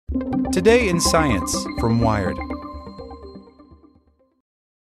Today in Science from Wired.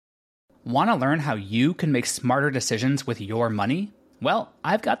 Want to learn how you can make smarter decisions with your money? Well,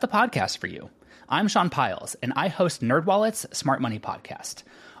 I've got the podcast for you. I'm Sean Piles, and I host NerdWallet's Smart Money Podcast.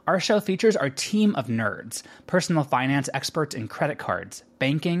 Our show features our team of nerds, personal finance experts in credit cards,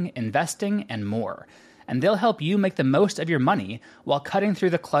 banking, investing, and more. And they'll help you make the most of your money while cutting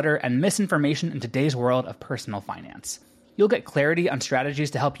through the clutter and misinformation in today's world of personal finance. You'll get clarity on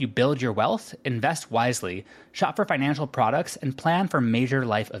strategies to help you build your wealth, invest wisely, shop for financial products, and plan for major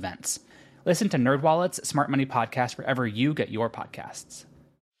life events. Listen to NerdWallet's Smart Money Podcast wherever you get your podcasts.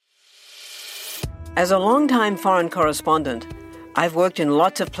 As a longtime foreign correspondent, I've worked in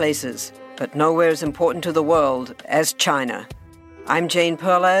lots of places, but nowhere as important to the world as China. I'm Jane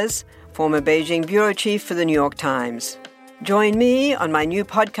Perlez, former Beijing bureau chief for the New York Times. Join me on my new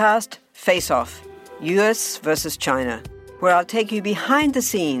podcast, Face Off, U.S. versus China, where I'll take you behind the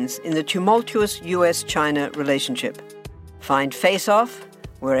scenes in the tumultuous U.S.-China relationship. Find Face Off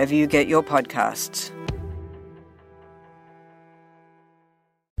wherever you get your podcasts.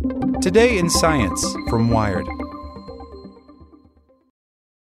 Today in Science from Wired.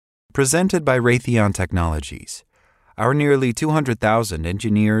 Presented by Raytheon Technologies. Our nearly 200,000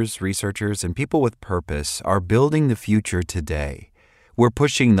 engineers, researchers, and people with purpose are building the future today. We're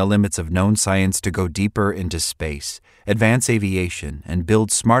pushing the limits of known science to go deeper into space, advance aviation, and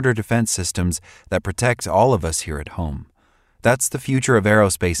build smarter defense systems that protect all of us here at home. That's the future of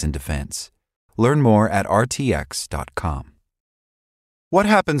aerospace and defense. Learn more at rtx.com. What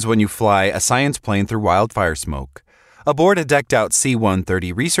happens when you fly a science plane through wildfire smoke? Aboard a decked-out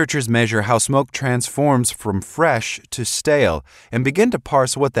C-130, researchers measure how smoke transforms from fresh to stale and begin to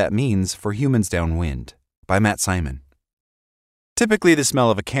parse what that means for humans downwind. By Matt Simon. Typically, the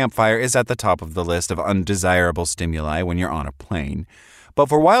smell of a campfire is at the top of the list of undesirable stimuli when you're on a plane. But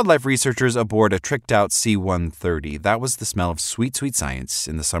for wildlife researchers aboard a tricked-out C-130, that was the smell of sweet, sweet science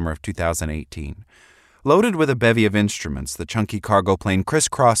in the summer of 2018. Loaded with a bevy of instruments, the chunky cargo plane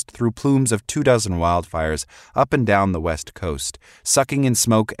crisscrossed through plumes of 24 wildfires up and down the West Coast, sucking in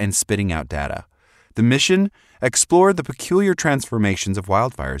smoke and spitting out data. The mission? Explore the peculiar transformations of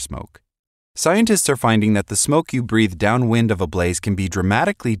wildfire smoke. Scientists are finding that the smoke you breathe downwind of a blaze can be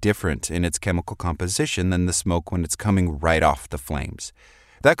dramatically different in its chemical composition than the smoke when it's coming right off the flames.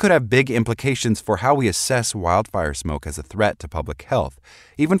 That could have big implications for how we assess wildfire smoke as a threat to public health,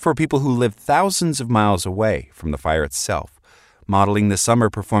 even for people who live thousands of miles away from the fire itself. Modeling this summer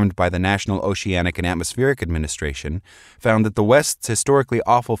performed by the National Oceanic and Atmospheric Administration found that the West's historically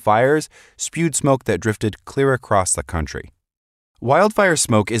awful fires spewed smoke that drifted clear across the country. Wildfire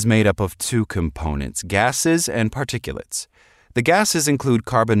smoke is made up of two components, gases and particulates. The gases include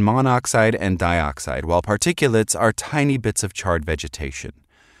carbon monoxide and dioxide, while particulates are tiny bits of charred vegetation.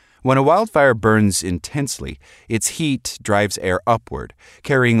 When a wildfire burns intensely, its heat drives air upward,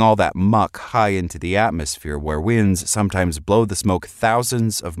 carrying all that muck high into the atmosphere where winds sometimes blow the smoke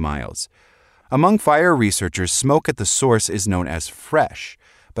thousands of miles. Among fire researchers, smoke at the source is known as fresh,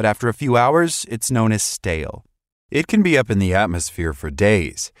 but after a few hours, it's known as stale. It can be up in the atmosphere for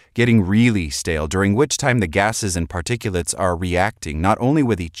days, getting really stale, during which time the gases and particulates are reacting not only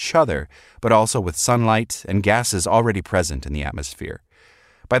with each other, but also with sunlight and gases already present in the atmosphere.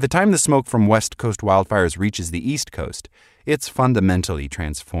 By the time the smoke from West Coast wildfires reaches the East Coast, it's fundamentally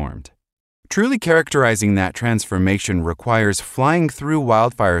transformed. Truly characterizing that transformation requires flying through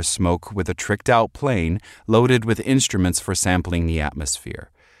wildfire smoke with a tricked-out plane loaded with instruments for sampling the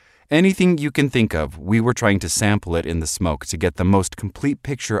atmosphere. Anything you can think of, we were trying to sample it in the smoke to get the most complete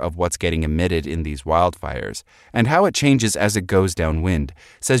picture of what's getting emitted in these wildfires and how it changes as it goes downwind,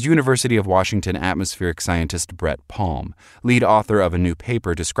 says University of Washington atmospheric scientist Brett Palm, lead author of a new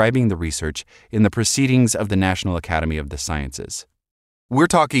paper describing the research in the Proceedings of the National Academy of the Sciences. We're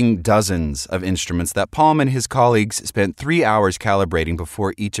talking dozens of instruments that Palm and his colleagues spent 3 hours calibrating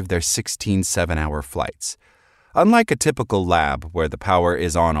before each of their 16 7-hour flights. Unlike a typical lab where the power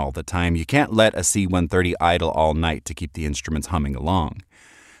is on all the time, you can't let a C-130 idle all night to keep the instruments humming along.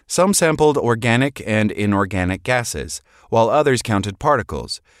 Some sampled organic and inorganic gases, while others counted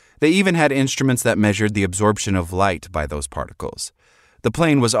particles. They even had instruments that measured the absorption of light by those particles. The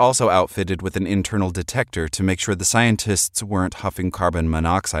plane was also outfitted with an internal detector to make sure the scientists weren't huffing carbon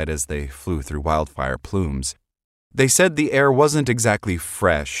monoxide as they flew through wildfire plumes. They said the air wasn't exactly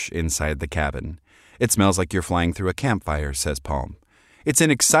fresh inside the cabin. It smells like you're flying through a campfire, says Palm. It's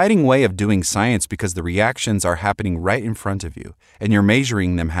an exciting way of doing science because the reactions are happening right in front of you, and you're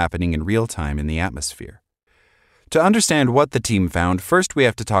measuring them happening in real time in the atmosphere. To understand what the team found, first we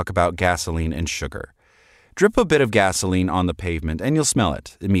have to talk about gasoline and sugar. Drip a bit of gasoline on the pavement and you'll smell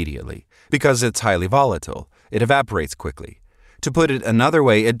it immediately. Because it's highly volatile, it evaporates quickly. To put it another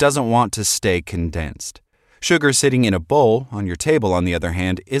way, it doesn't want to stay condensed. Sugar sitting in a bowl on your table, on the other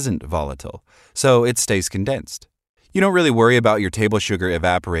hand, isn't volatile, so it stays condensed. You don't really worry about your table sugar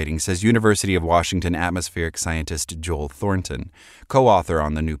evaporating, says University of Washington atmospheric scientist Joel Thornton, co-author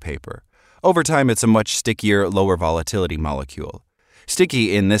on the new paper. Over time, it's a much stickier, lower volatility molecule.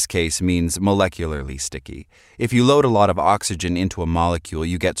 Sticky in this case means molecularly sticky. If you load a lot of oxygen into a molecule,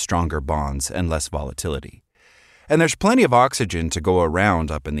 you get stronger bonds and less volatility. And there's plenty of oxygen to go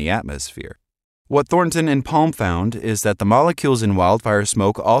around up in the atmosphere. What Thornton and Palm found is that the molecules in wildfire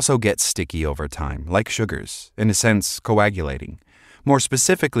smoke also get sticky over time, like sugars, in a sense coagulating. More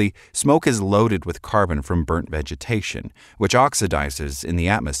specifically, smoke is loaded with carbon from burnt vegetation, which oxidizes in the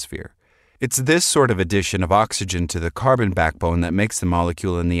atmosphere. It's this sort of addition of oxygen to the carbon backbone that makes the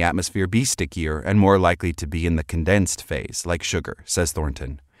molecule in the atmosphere be stickier and more likely to be in the condensed phase, like sugar, says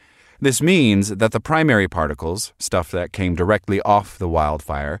Thornton. This means that the primary particles, stuff that came directly off the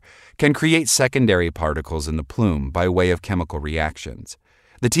wildfire, can create secondary particles in the plume by way of chemical reactions.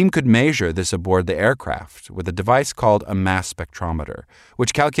 The team could measure this aboard the aircraft with a device called a mass spectrometer,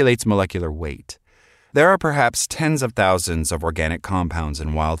 which calculates molecular weight. There are perhaps tens of thousands of organic compounds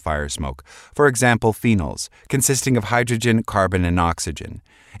in wildfire smoke, for example phenols, consisting of hydrogen, carbon, and oxygen.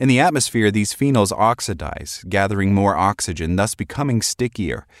 In the atmosphere, these phenols oxidize, gathering more oxygen, thus becoming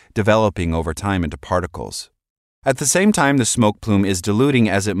stickier, developing over time into particles. At the same time, the smoke plume is diluting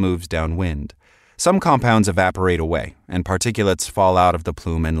as it moves downwind. Some compounds evaporate away, and particulates fall out of the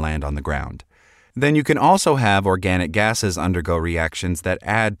plume and land on the ground. Then you can also have organic gases undergo reactions that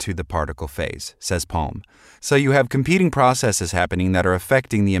add to the particle phase, says Palm. So you have competing processes happening that are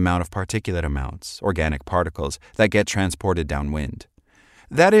affecting the amount of particulate amounts, organic particles, that get transported downwind.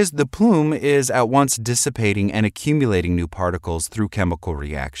 That is, the plume is at once dissipating and accumulating new particles through chemical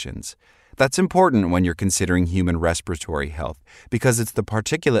reactions. That's important when you're considering human respiratory health, because it's the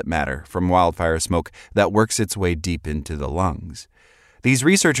particulate matter from wildfire smoke that works its way deep into the lungs. These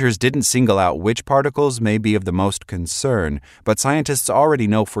researchers didn't single out which particles may be of the most concern, but scientists already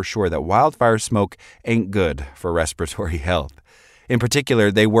know for sure that wildfire smoke ain't good for respiratory health. In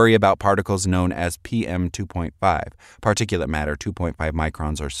particular, they worry about particles known as PM2.5, particulate matter 2.5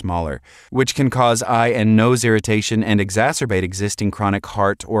 microns or smaller, which can cause eye and nose irritation and exacerbate existing chronic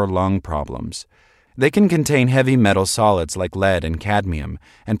heart or lung problems. They can contain heavy metal solids like lead and cadmium,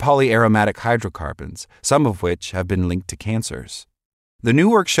 and polyaromatic hydrocarbons, some of which have been linked to cancers. The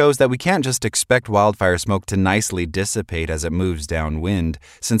new work shows that we can't just expect wildfire smoke to nicely dissipate as it moves downwind,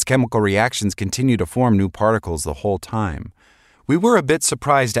 since chemical reactions continue to form new particles the whole time. We were a bit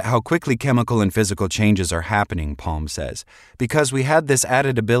surprised at how quickly chemical and physical changes are happening, Palm says, because we had this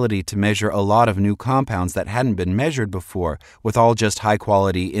added ability to measure a lot of new compounds that hadn't been measured before with all just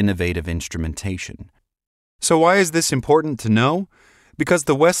high-quality, innovative instrumentation. So why is this important to know? Because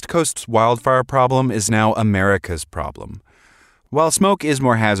the West Coast's wildfire problem is now America's problem. While smoke is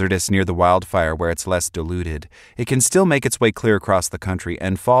more hazardous near the wildfire where it's less diluted, it can still make its way clear across the country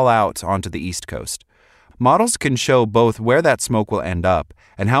and fall out onto the East Coast. Models can show both where that smoke will end up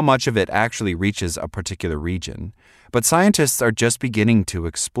and how much of it actually reaches a particular region. But scientists are just beginning to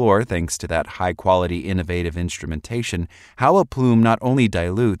explore, thanks to that high-quality, innovative instrumentation, how a plume not only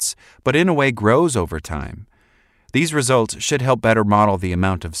dilutes, but in a way grows over time. These results should help better model the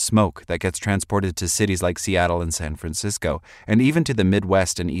amount of smoke that gets transported to cities like Seattle and San Francisco, and even to the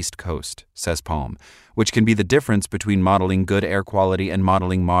Midwest and East Coast, says Palm, which can be the difference between modeling good air quality and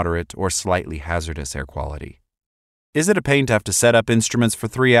modeling moderate or slightly hazardous air quality. Is it a pain to have to set up instruments for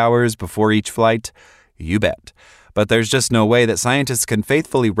 3 hours before each flight? You bet. But there's just no way that scientists can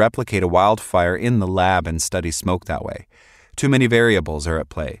faithfully replicate a wildfire in the lab and study smoke that way. Too many variables are at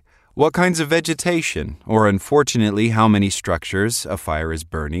play. What kinds of vegetation, or unfortunately how many structures a fire is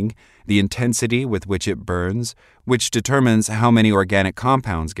burning, the intensity with which it burns, which determines how many organic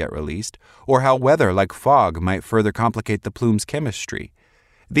compounds get released, or how weather like fog might further complicate the plume's chemistry.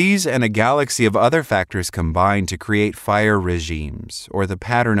 These and a galaxy of other factors combine to create fire regimes, or the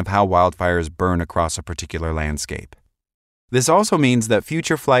pattern of how wildfires burn across a particular landscape. This also means that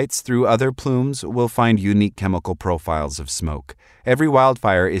future flights through other plumes will find unique chemical profiles of smoke. Every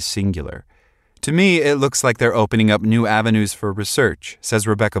wildfire is singular. To me, it looks like they're opening up new avenues for research, says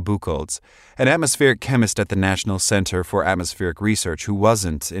Rebecca Buchholz, an atmospheric chemist at the National Center for Atmospheric Research who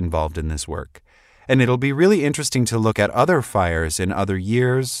wasn't involved in this work. And it'll be really interesting to look at other fires in other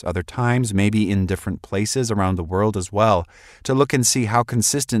years, other times, maybe in different places around the world as well, to look and see how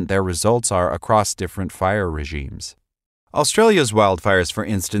consistent their results are across different fire regimes. Australia's wildfires, for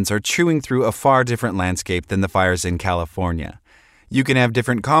instance, are chewing through a far different landscape than the fires in California. You can have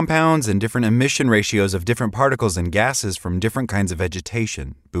different compounds and different emission ratios of different particles and gases from different kinds of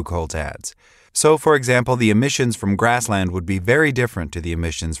vegetation, Buchholz adds. So, for example, the emissions from grassland would be very different to the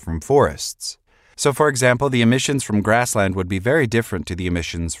emissions from forests.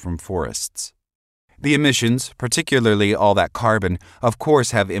 The emissions, particularly all that carbon, of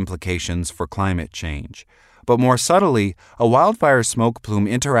course have implications for climate change. But more subtly, a wildfire smoke plume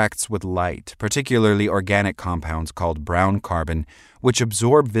interacts with light, particularly organic compounds called brown carbon, which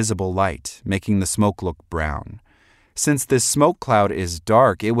absorb visible light, making the smoke look brown. Since this smoke cloud is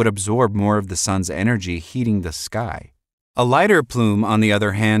dark, it would absorb more of the sun's energy, heating the sky. A lighter plume, on the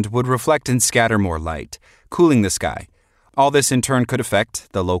other hand, would reflect and scatter more light, cooling the sky. All this in turn could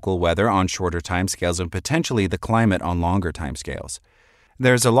affect the local weather on shorter timescales and potentially the climate on longer timescales.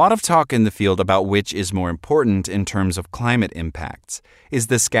 There's a lot of talk in the field about which is more important in terms of climate impacts. Is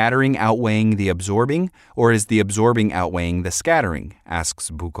the scattering outweighing the absorbing, or is the absorbing outweighing the scattering, asks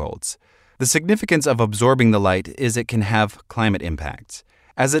Buchholz. The significance of absorbing the light is it can have climate impacts.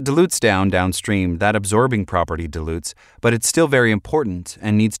 As it dilutes downstream, that absorbing property dilutes, but it's still very important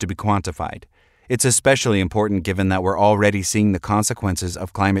and needs to be quantified. It's especially important given that we're already seeing the consequences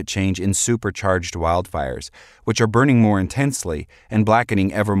of climate change in supercharged wildfires, which are burning more intensely and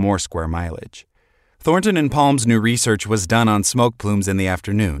blackening ever more square mileage. Thornton and Palm's new research was done on smoke plumes in the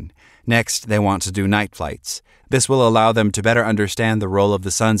afternoon. Next, they want to do night flights. This will allow them to better understand the role of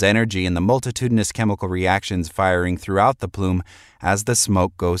the sun's energy in the multitudinous chemical reactions firing throughout the plume as the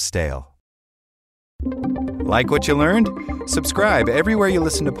smoke goes stale. Like what you learned? Subscribe everywhere you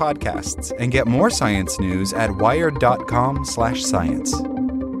listen to podcasts and get more science news at wired.com/science.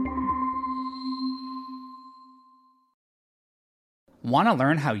 Want to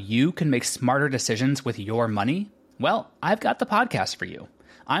learn how you can make smarter decisions with your money? Well, I've got the podcast for you.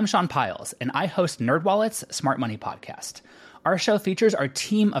 I'm Sean Piles, and I host NerdWallet's Smart Money Podcast. Our show features our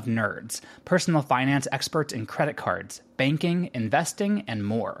team of nerds, personal finance experts in credit cards, banking, investing, and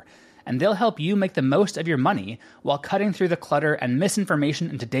more. And they'll help you make the most of your money while cutting through the clutter and misinformation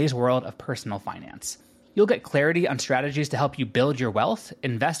in today's world of personal finance. You'll get clarity on strategies to help you build your wealth,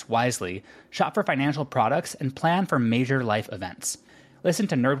 invest wisely, shop for financial products, and plan for major life events. Listen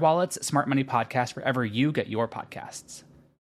to NerdWallet's Smart Money Podcast wherever you get your podcasts.